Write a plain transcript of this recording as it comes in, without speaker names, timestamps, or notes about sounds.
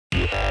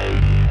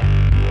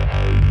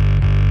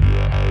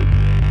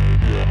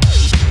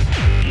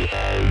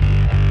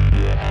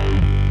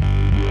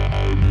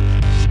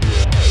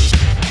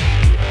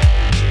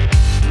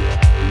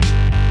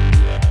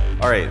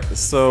All right,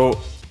 so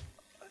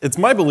it's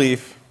my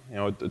belief,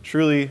 a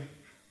truly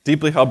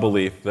deeply held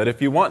belief, that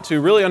if you want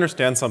to really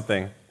understand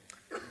something,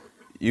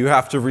 you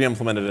have to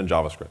re-implement it in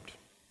JavaScript.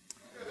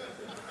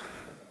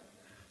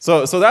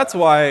 So that's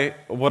why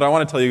what I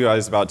want to tell you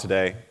guys about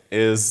today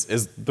is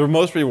the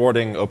most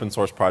rewarding open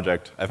source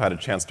project I've had a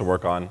chance to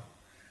work on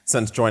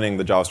since joining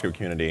the JavaScript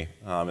community.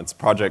 It's a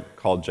project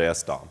called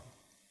jsdom.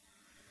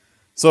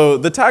 So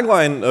the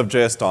tagline of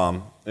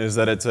jsdom is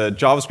that it's a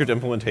JavaScript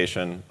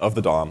implementation of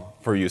the DOM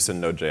for use in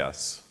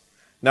Node.js.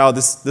 Now,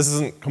 this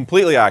isn't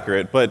completely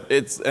accurate, but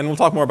and we'll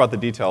talk more about the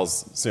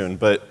details soon,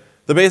 but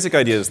the basic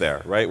idea is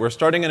there, right? We're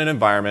starting in an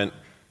environment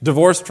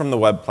divorced from the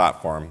web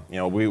platform.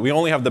 We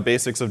only have the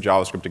basics of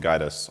JavaScript to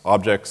guide us: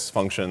 objects,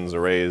 functions,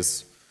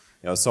 arrays,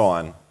 so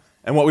on.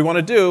 And what we want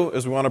to do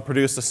is we want to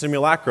produce a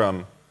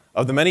simulacrum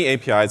of the many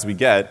APIs we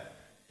get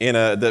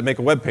that make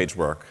a web page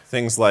work.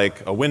 Things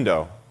like a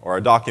window, or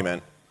a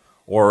document,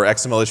 or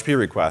XML-HTTP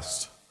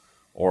request,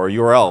 or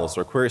URLs,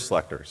 or query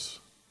selectors.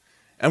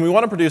 And we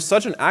want to produce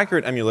such an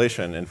accurate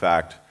emulation, in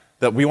fact,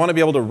 that we want to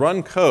be able to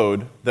run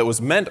code that was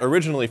meant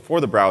originally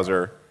for the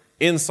browser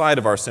inside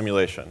of our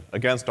simulation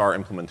against our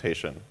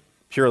implementation,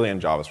 purely in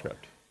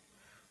JavaScript.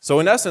 So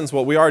in essence,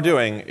 what we are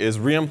doing is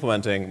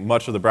re-implementing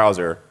much of the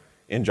browser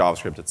in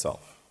JavaScript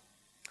itself.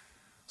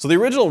 So the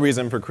original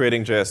reason for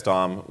creating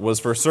jsdom was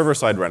for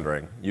server-side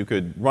rendering. You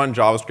could run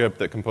JavaScript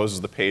that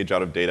composes the page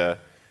out of data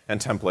and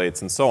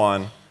templates and so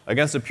on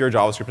against a pure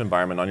JavaScript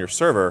environment on your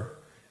server,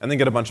 and then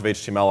get a bunch of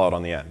HTML out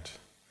on the end.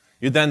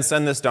 You'd then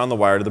send this down the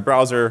wire to the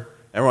browser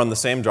and run the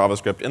same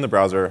JavaScript in the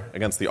browser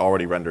against the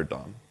already rendered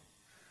DOM.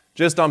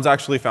 JSDOM's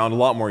actually found a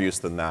lot more use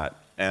than that,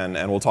 and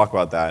we'll talk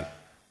about that.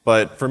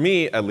 But for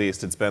me, at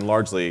least, it's been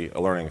largely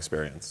a learning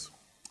experience.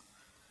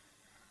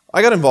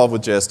 I got involved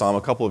with JSDOM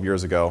a couple of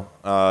years ago,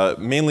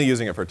 mainly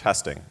using it for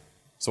testing.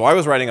 So I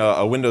was writing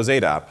a Windows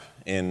 8 app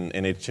in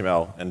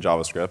HTML and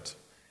JavaScript,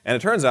 and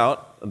it turns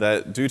out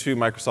that due to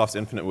Microsoft's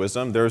infinite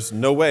wisdom, there's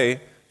no way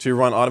to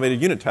run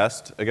automated unit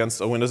tests against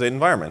a Windows 8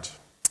 environment.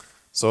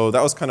 So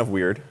that was kind of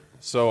weird.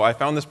 So I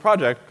found this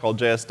project called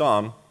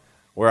jsdom,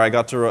 where I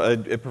got to,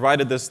 it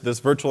provided this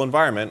virtual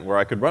environment where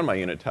I could run my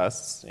unit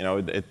tests.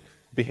 It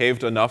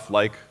behaved enough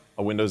like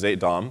a Windows 8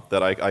 DOM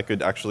that I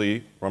could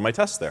actually run my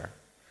tests there.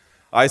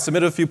 I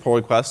submitted a few pull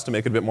requests to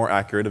make it a bit more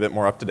accurate, a bit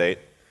more up to date.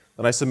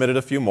 Then I submitted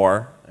a few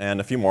more, and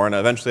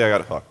eventually I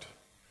got hooked.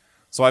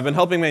 So I've been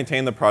helping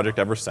maintain the project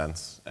ever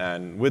since,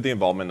 and with the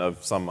involvement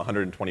of some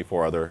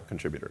 124 other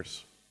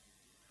contributors.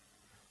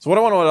 So what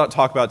I want to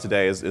talk about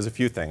today is a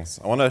few things.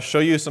 I want to show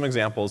you some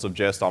examples of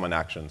JSDOM in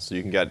action so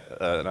you can get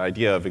an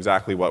idea of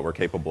exactly what we're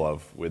capable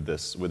of with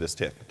this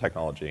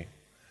technology.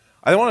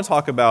 I want to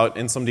talk about,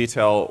 in some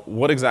detail,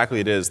 what exactly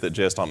it is that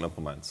JSDOM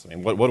implements.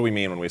 What do we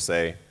mean when we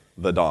say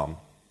the DOM?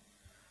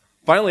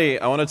 Finally,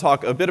 I want to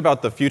talk a bit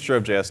about the future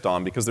of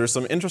JSDOM, because there's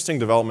some interesting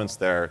developments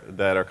there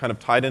that are kind of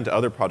tied into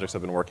other projects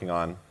I've been working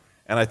on,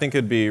 and I think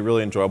it'd be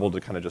really enjoyable to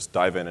kind of just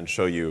dive in and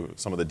show you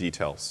some of the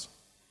details.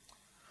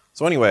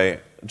 So anyway,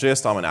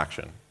 JSDOM in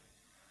action.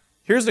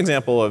 Here's an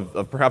example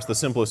of perhaps the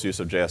simplest use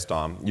of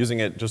JSDOM,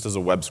 using it just as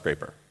a web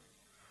scraper.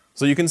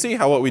 So you can see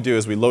how what we do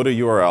is we load a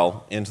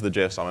URL into the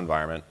JSDOM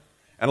environment,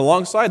 and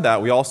alongside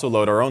that, we also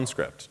load our own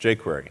script,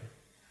 jQuery.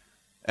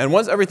 And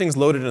once everything's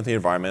loaded into the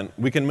environment,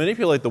 we can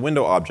manipulate the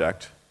window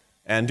object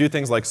and do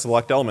things like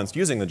select elements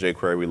using the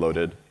jQuery we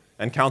loaded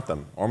and count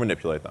them or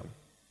manipulate them.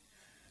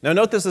 Now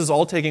note this is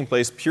all taking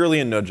place purely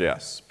in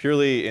Node.js,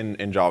 purely in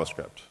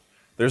JavaScript.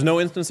 There's no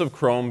instance of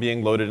Chrome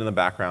being loaded in the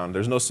background.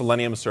 There's no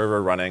Selenium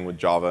server running with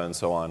Java and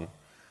so on.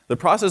 The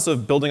process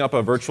of building up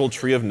a virtual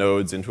tree of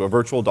nodes into a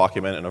virtual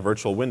document and a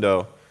virtual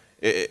window,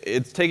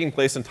 it's taking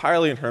place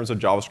entirely in terms of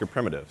JavaScript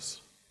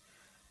primitives.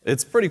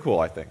 It's pretty cool,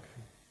 I think.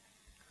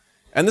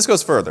 And this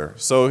goes further.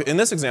 So in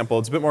this example,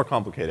 it's a bit more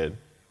complicated.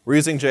 We're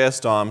using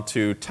JSDOM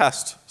to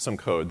test some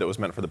code that was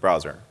meant for the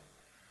browser.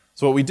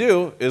 So what we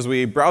do is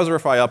we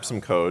browserify up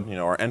some code,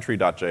 our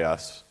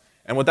entry.js,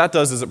 and what that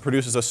does is it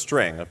produces a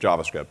string of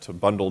JavaScript, a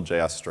bundled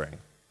JS string.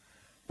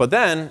 But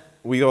then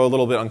we go a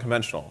little bit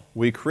unconventional.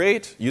 We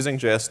create, using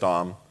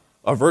JSDOM,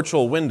 a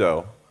virtual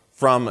window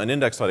from an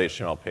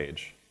index.html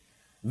page.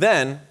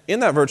 Then, in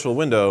that virtual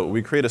window,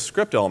 we create a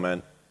script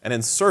element and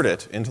insert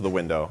it into the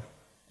window.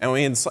 And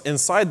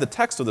inside the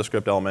text of the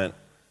script element,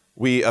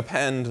 we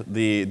append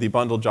the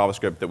bundled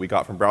JavaScript that we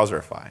got from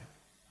Browserify.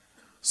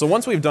 So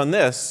once we've done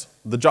this,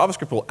 the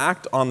JavaScript will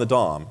act on the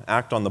DOM,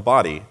 act on the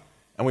body,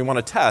 and we want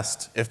to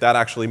test if that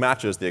actually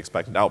matches the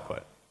expected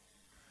output.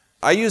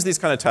 I use these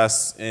kind of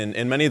tests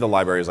in many of the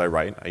libraries I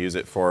write. I use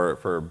it for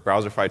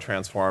Browserify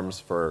transforms,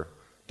 for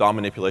DOM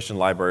manipulation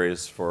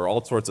libraries, for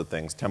all sorts of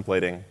things,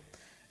 templating.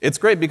 It's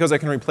great because I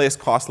can replace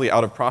costly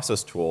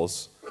out-of-process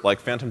tools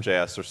like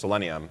PhantomJS or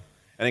Selenium.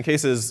 And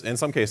in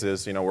some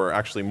cases, we're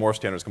actually more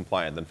standards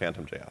compliant than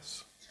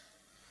PhantomJS.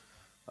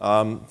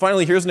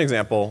 Finally, here's an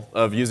example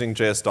of using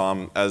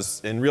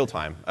JSDOM in real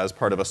time as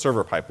part of a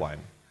server pipeline.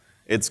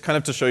 It's kind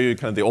of to show you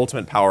kind of the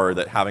ultimate power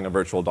that having a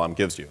virtual DOM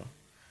gives you.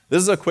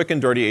 This is a quick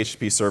and dirty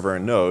HTTP server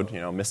in Node,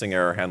 missing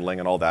error handling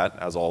and all that,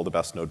 as all the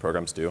best Node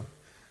programs do.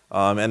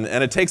 And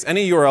it takes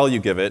any URL you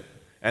give it,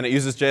 and it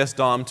uses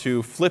jsdom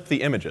to flip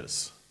the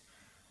images.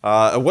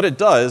 What it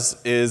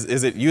does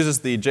is it uses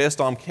the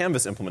jsdom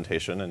canvas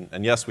implementation,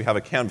 and yes, we have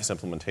a canvas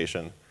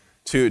implementation,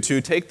 to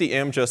take the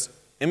image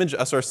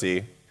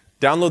src,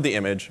 download the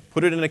image,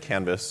 put it in a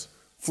canvas,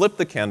 flip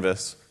the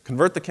canvas,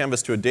 convert the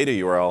canvas to a data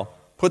URL,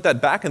 put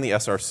that back in the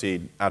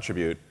src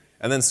attribute,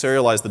 and then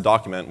serialize the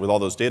document with all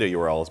those data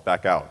URLs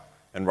back out,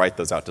 and write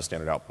those out to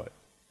standard output.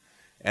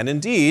 And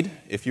indeed,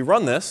 if you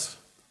run this,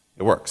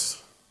 it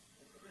works.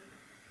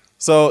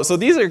 So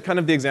these are kind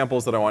of the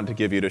examples that I wanted to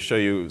give you to show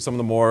you some of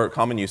the more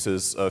common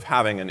uses of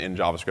having an in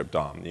JavaScript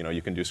DOM. You know,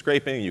 you can do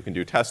scraping, you can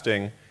do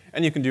testing,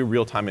 and you can do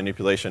real-time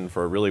manipulation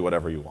for really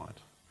whatever you want.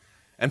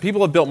 And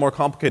people have built more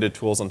complicated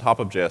tools on top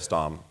of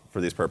JSDOM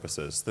for these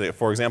purposes.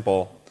 For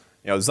example,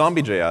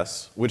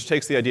 zombie.js, which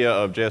takes the idea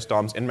of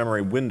JSDOM's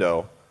in-memory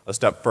window a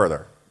step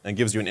further and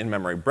gives you an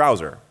in-memory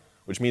browser,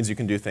 which means you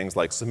can do things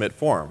like submit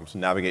forms,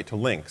 navigate to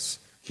links,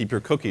 keep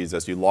your cookies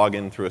as you log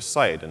in through a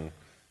site, and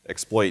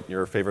exploit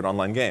your favorite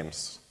online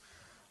games.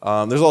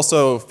 There's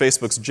also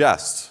Facebook's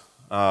Jest,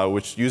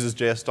 which uses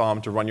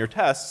JSDOM to run your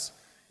tests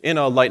in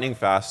a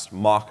lightning-fast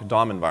mock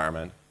DOM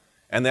environment.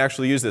 And they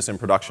actually use this in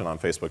production on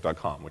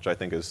Facebook.com, which I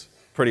think is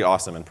pretty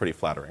awesome and pretty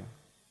flattering.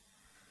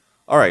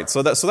 All right,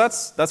 so that's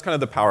kind of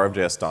the power of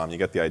JSDOM. You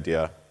get the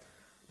idea.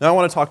 Now I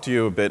want to talk to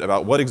you a bit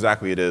about what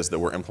exactly it is that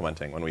we're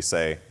implementing when we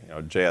say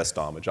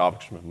JSDOM, a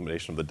JavaScript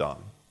implementation of the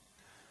DOM.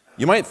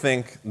 You might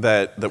think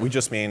that we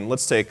just mean,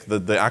 let's take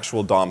the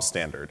actual DOM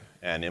standard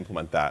and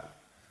implement that.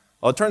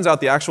 Well, it turns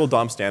out the actual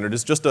DOM standard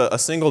is just a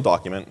single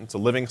document. It's a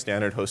living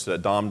standard hosted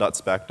at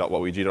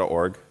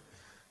dom.spec.whatweg.org.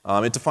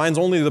 It defines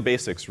only the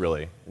basics,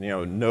 really.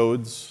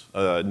 Nodes,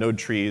 node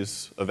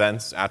trees,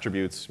 events,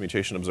 attributes,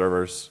 mutation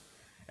observers,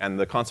 and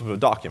the concept of a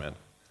document.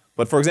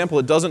 But for example,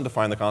 it doesn't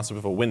define the concept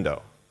of a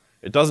window.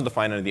 It doesn't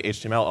define any of the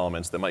HTML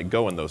elements that might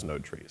go in those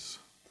node trees.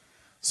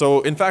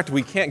 So in fact,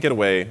 we can't get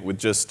away with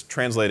just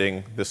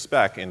translating this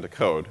spec into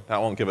code.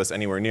 That won't give us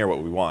anywhere near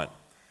what we want.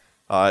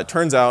 It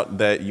turns out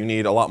that you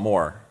need a lot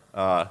more.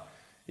 To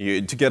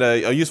get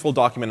a useful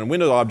document and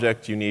window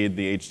object, you need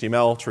the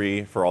HTML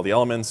tree for all the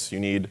elements. You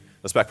need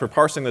a spec for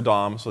parsing the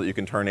DOM so that you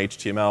can turn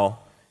HTML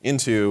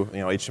into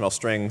HTML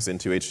strings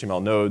into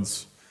HTML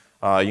nodes.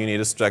 You need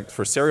a spec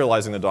for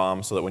serializing the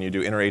DOM so that when you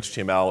do inner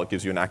HTML, it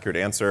gives you an accurate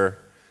answer.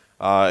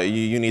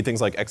 You need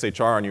things like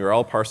XHR and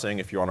URL parsing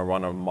if you want to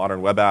run a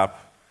modern web app.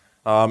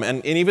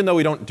 And even though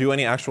we don't do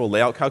any actual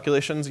layout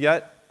calculations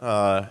yet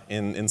for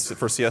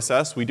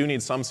CSS, we do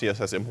need some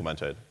CSS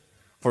implemented.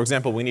 For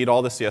example, we need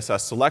all the CSS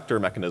selector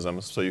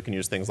mechanisms so you can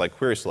use things like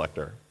query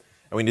selector.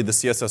 And we need the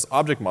CSS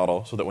object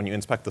model so that when you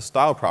inspect the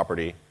style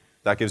property,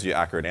 that gives you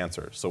accurate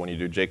answers. So when you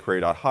do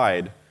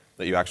jQuery.hide,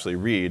 that you actually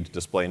read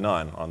display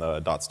none on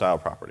the .style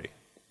property.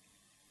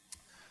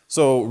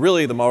 So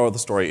really, the moral of the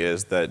story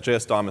is that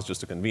JSDOM is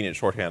just a convenient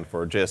shorthand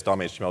for JSDOM,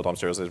 HTML, DOM,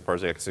 serialization,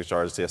 parsing,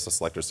 XHR, CSS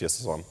selector,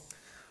 CSS.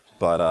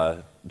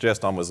 But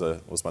JSDOM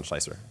was much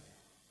nicer.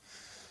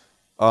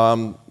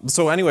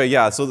 So anyway,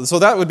 yeah, so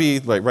that would be,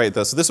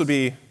 so this would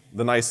be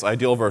the nice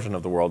ideal version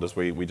of the world is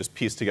we just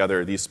piece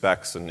together these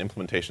specs and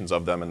implementations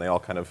of them, and they all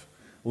kind of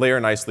layer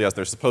nicely as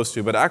they're supposed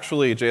to. But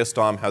actually,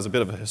 JSDOM has a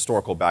bit of a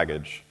historical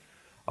baggage.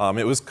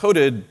 It was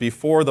coded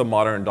before the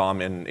modern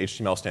DOM and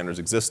HTML standards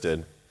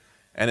existed.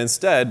 And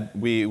instead,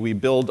 we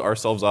build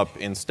ourselves up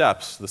in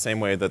steps the same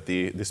way that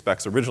the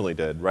specs originally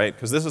did, right?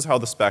 Because this is how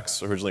the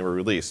specs originally were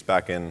released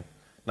back in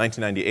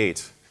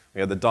 1998. We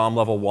had the DOM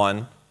level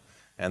 1,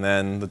 and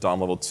then the DOM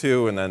level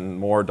 2, and then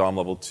more DOM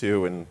level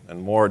 2,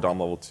 and more DOM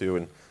level 2,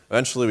 and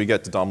eventually we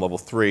get to DOM level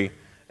 3.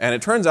 And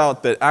it turns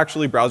out that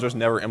actually browsers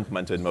never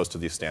implemented most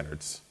of these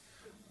standards.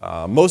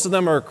 Most of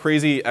them are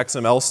crazy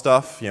XML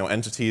stuff,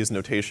 entities,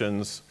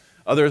 notations.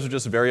 Others are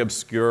just very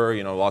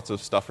obscure, lots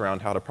of stuff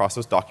around how to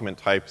process document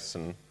types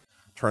and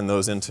turn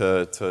those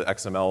into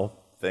XML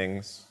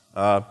things.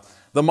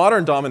 The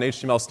modern DOM and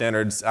HTML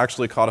standards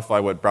actually codify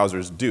what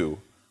browsers do,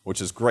 which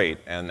is great,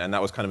 and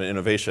that was kind of an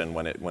innovation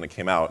when it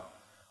came out.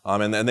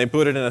 And they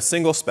put it in a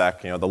single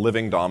spec, the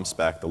living DOM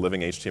spec, the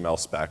living HTML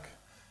spec.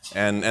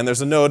 And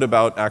there's a note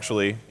about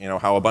actually,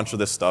 how a bunch of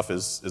this stuff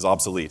is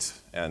obsolete,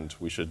 and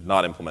we should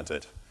not implement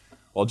it.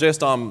 Well,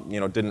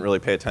 JSDOM, didn't really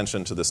pay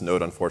attention to this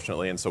node,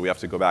 unfortunately, and so we have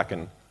to go back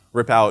and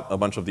rip out a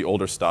bunch of the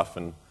older stuff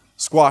and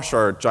squash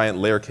our giant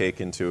layer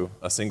cake into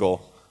a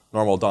single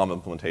normal DOM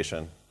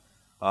implementation.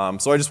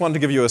 So I just wanted to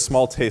give you a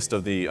small taste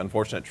of the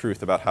unfortunate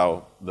truth about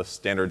how the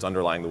standards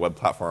underlying the web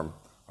platform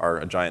are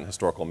a giant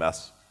historical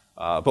mess.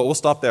 But we'll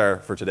stop there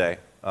for today.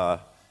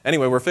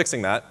 Anyway, we're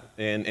fixing that.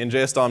 In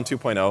JSDOM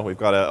 2.0, we've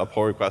got a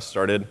pull request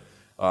started.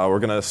 We're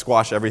going to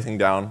squash everything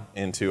down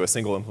into a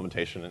single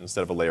implementation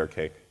instead of a layer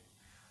cake.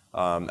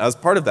 As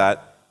part of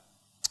that,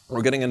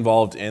 we're getting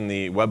involved in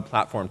the web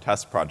platform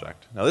test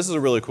project. Now, this is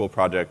a really cool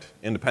project,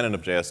 independent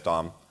of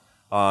JSDOM.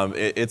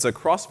 It's a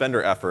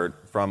cross-vendor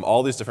effort from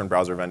all these different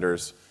browser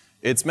vendors.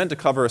 It's meant to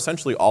cover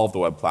essentially all of the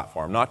web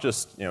platform, not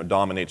just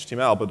DOM and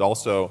HTML, but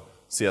also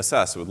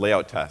CSS with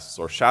layout tests,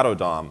 or shadow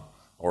DOM,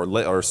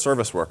 or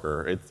service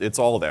worker. It's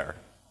all there.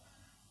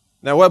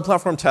 Now, web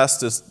platform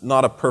test is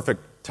not a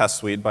perfect test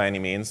suite by any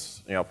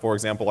means. For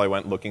example, I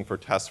went looking for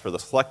tests for the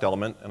select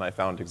element, and I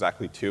found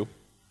exactly 2.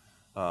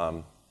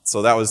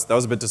 So that was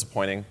a bit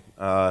disappointing.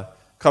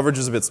 Coverage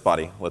is a bit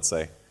spotty, let's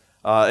say.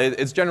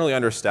 It's generally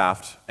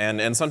understaffed,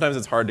 and sometimes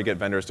it's hard to get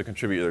vendors to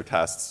contribute their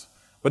tests.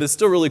 But it's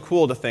still really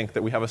cool to think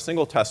that we have a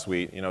single test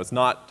suite. It's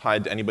not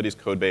tied to anybody's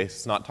code base.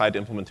 It's not tied to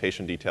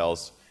implementation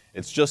details.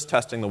 It's just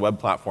testing the web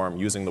platform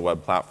using the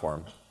web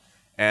platform.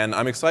 And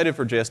I'm excited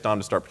for jsdom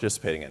to start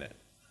participating in it.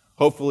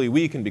 Hopefully,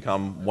 we can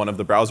become one of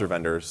the browser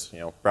vendors,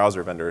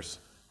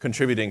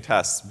 contributing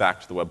tests back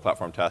to the web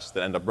platform tests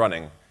that end up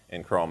running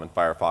in Chrome and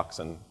Firefox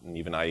and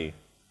even IE.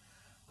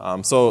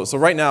 So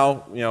right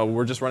now,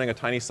 we're just running a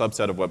tiny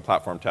subset of web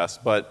platform tests,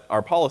 but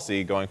our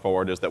policy going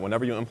forward is that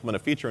whenever you implement a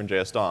feature in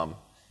jsdom,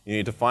 you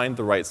need to find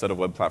the right set of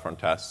web platform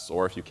tests,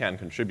 or if you can,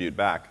 contribute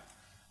back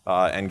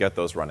and get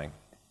those running.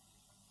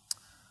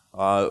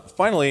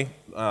 Finally,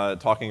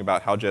 talking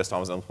about how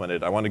jsdom is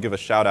implemented, I want to give a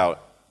shout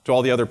out to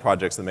all the other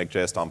projects that make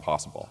jsdom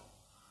possible.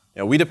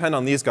 We depend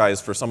on these guys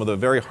for some of the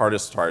very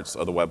hardest parts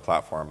of the web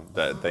platform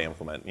that they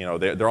implement.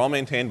 They're all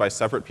maintained by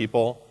separate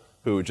people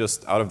who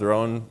just out of their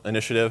own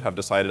initiative have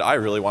decided, I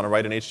really want to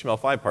write an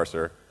HTML5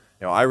 parser.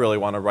 I really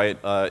want to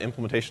write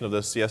implementation of the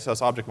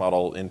CSS object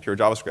model in pure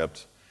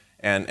JavaScript.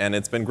 And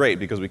it's been great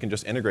because we can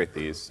just integrate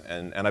these.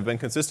 And I've been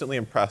consistently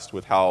impressed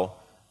with how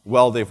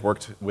well they've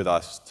worked with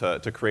us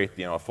to create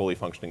a fully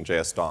functioning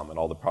jsdom and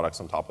all the products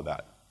on top of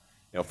that.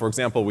 For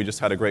example, we just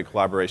had a great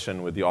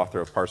collaboration with the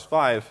author of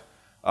Parse5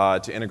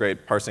 to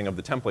integrate parsing of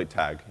the template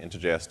tag into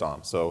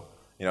jsdom. So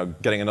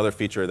getting another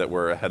feature that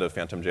we're ahead of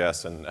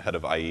Phantom.js and ahead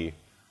of IE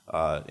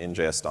in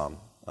jsdom.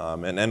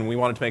 And we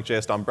wanted to make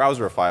jsdom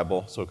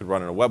browserifiable so it could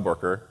run in a web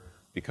worker,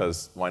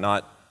 because why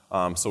not?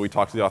 So we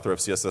talked to the author of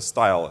CSS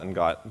Style and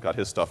got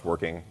his stuff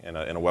working in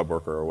a web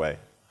worker way.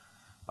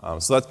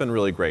 So that's been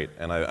really great,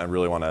 and I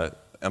really want to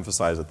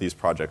emphasize that these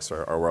projects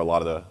are where a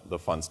lot of the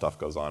fun stuff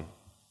goes on.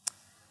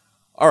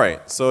 All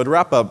right, so to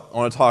wrap up, I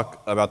want to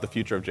talk about the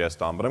future of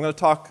jsdom, but I'm going to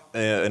talk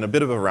in a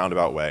bit of a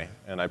roundabout way,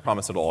 and I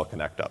promise it'll all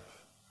connect up.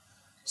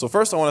 So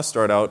first, I want to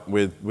start out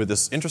with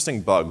this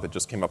interesting bug that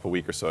just came up a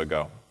week or so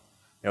ago.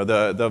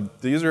 The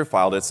user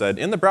filed it said,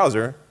 in the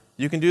browser,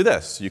 you can do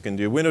this. You can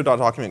do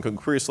window.document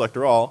query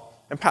selector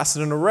all and pass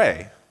it an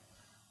array.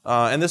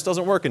 And this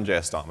doesn't work in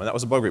jsdom, and that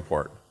was a bug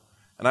report.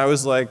 And I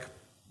was like,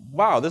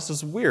 wow, this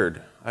is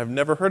weird. I've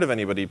never heard of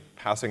anybody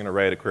passing an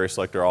array to query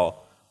selector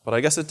all, but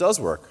I guess it does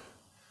work.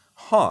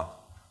 Huh.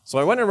 So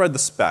I went and read the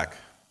spec,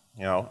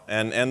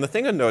 and the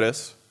thing to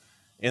notice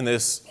in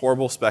this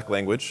horrible spec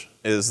language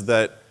is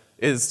that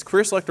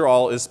query selector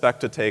all is spec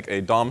to take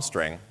a DOM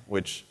string,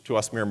 which to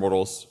us mere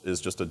mortals is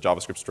just a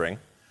JavaScript string.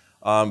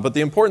 But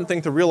the important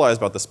thing to realize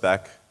about the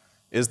spec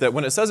is that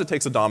when it says it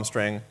takes a DOM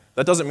string,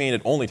 that doesn't mean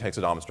it only takes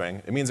a DOM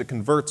string. It means it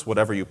converts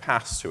whatever you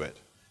pass to it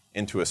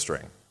into a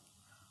string.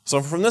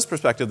 So from this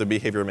perspective, the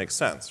behavior makes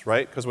sense,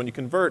 right? Because when you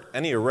convert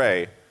any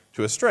array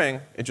to a string,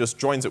 it just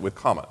joins it with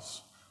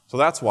commas. So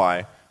that's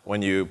why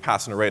when you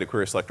pass an array to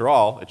query selector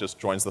all, it just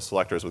joins the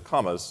selectors with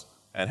commas,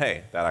 and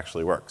hey, that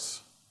actually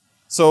works.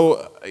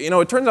 So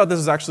it turns out this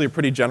is actually a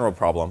pretty general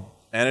problem,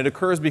 and it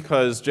occurs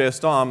because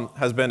jsdom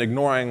has been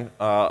ignoring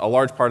a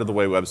large part of the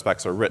way web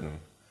specs are written.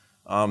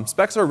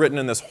 Specs are written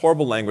in this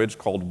horrible language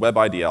called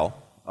WebIDL,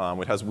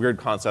 which has weird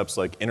concepts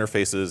like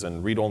interfaces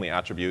and read-only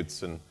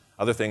attributes and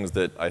other things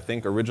that I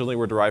think originally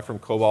were derived from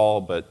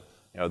COBOL, but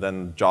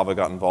then Java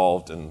got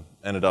involved and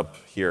ended up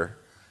here.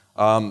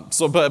 But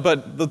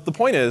the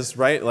point is,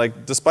 right,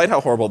 like despite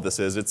how horrible this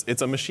is,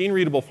 it's a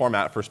machine-readable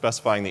format for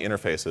specifying the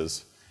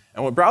interfaces.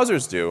 And what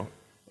browsers do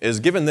is,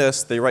 given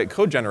this, they write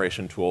code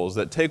generation tools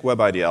that take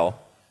WebIDL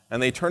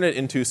and they turn it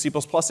into C++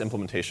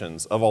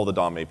 implementations of all the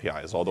DOM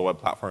APIs, all the web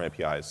platform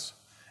APIs.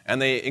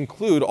 And they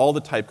include all the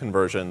type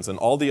conversions and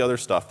all the other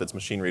stuff that's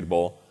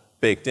machine-readable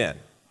baked in.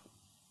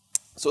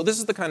 So this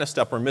is the kind of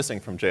step we're missing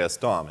from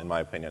jsdom, in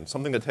my opinion,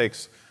 something that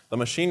takes the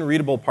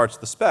machine-readable parts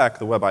of the spec,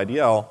 the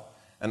WebIDL,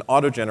 and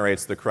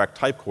auto-generates the correct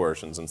type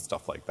coercions and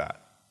stuff like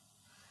that.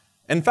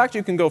 In fact,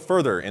 you can go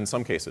further in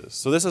some cases.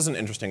 So this is an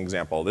interesting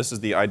example. This is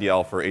the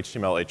IDL for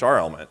HTML HR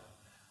element.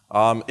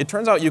 It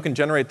turns out you can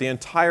generate the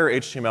entire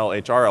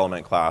HTML HR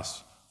element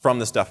class from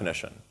this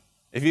definition.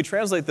 If you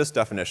translate this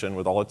definition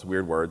with all its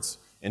weird words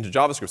into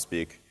JavaScript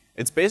speak,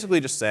 it's basically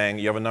just saying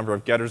you have a number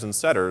of getters and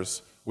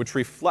setters which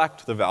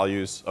reflect the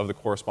values of the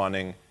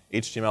corresponding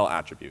HTML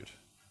attribute.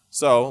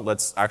 So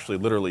let's actually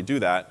literally do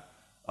that.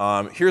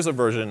 Here's a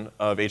version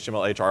of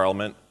HTML HR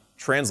element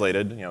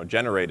translated,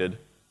 generated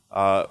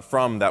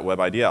from that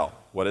WebIDL.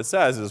 What it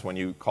says is when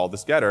you call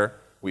this getter,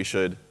 we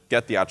should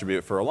get the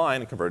attribute for a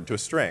line and convert it to a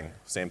string.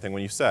 Same thing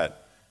when you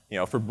set.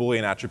 For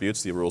Boolean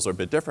attributes, the rules are a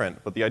bit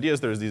different, but the idea is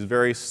there's these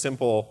very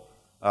simple,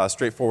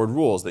 straightforward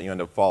rules that you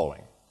end up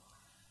following.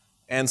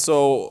 And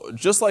so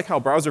just like how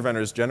browser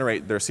vendors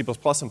generate their C++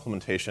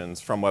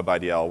 implementations from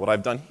WebIDL, what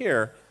I've done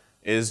here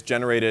is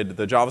generated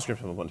the JavaScript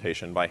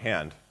implementation by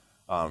hand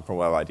from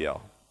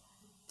WebIDL.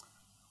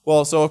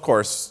 Well, so of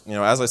course,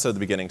 as I said at the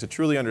beginning, to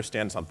truly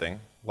understand something,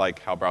 like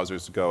how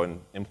browsers go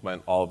and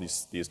implement all of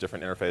these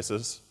different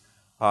interfaces,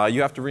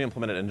 you have to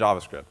re-implement it in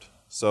JavaScript.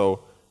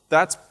 So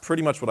that's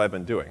pretty much what I've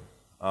been doing.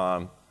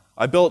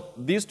 I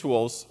built these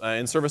tools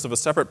in service of a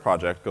separate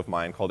project of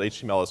mine called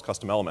HTML as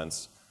Custom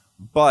Elements.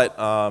 But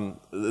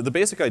the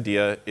basic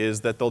idea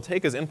is that they'll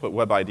take as input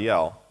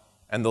WebIDL,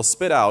 and they'll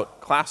spit out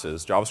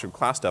classes, JavaScript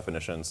class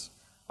definitions,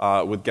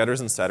 with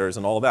getters and setters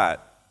and all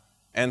that.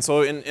 And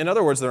so in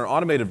other words, they're an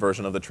automated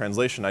version of the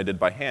translation I did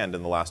by hand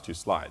in the last 2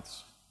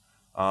 slides.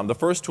 The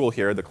first tool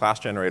here, the class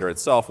generator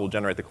itself, will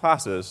generate the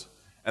classes,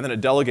 and then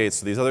it delegates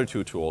to these other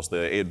 2 tools,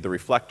 the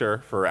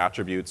reflector for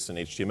attributes in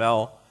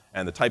HTML,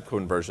 and the type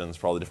conversions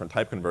for all the different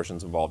type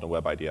conversions involved in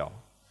WebIDL.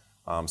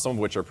 Some of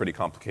which are pretty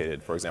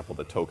complicated, for example,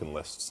 the token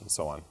lists and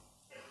so on.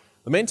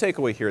 The main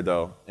takeaway here,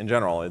 though, in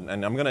general,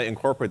 and I'm going to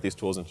incorporate these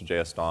tools into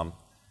jsdom,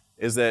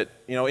 is that,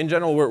 in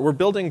general, we're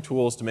building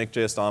tools to make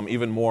jsdom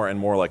even more and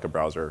more like a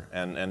browser.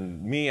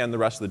 And me and the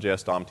rest of the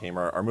jsdom team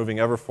are moving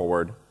ever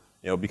forward,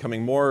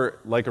 becoming more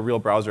like a real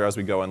browser as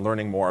we go and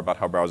learning more about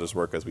how browsers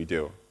work as we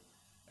do.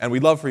 And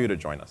we'd love for you to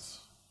join us.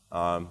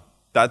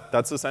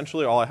 That's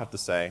essentially all I have to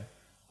say.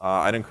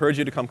 I'd encourage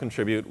you to come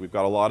contribute. We've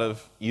got a lot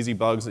of easy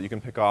bugs that you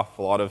can pick off,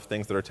 a lot of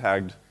things that are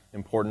tagged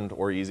important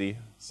or easy.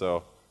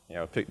 So,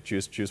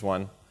 choose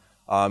one.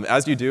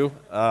 As you do,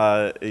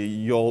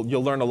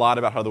 you'll learn a lot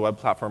about how the web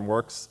platform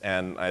works,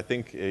 and I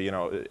think,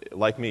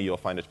 like me, you'll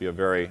find it to be a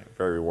very,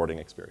 very rewarding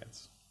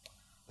experience.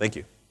 Thank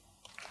you.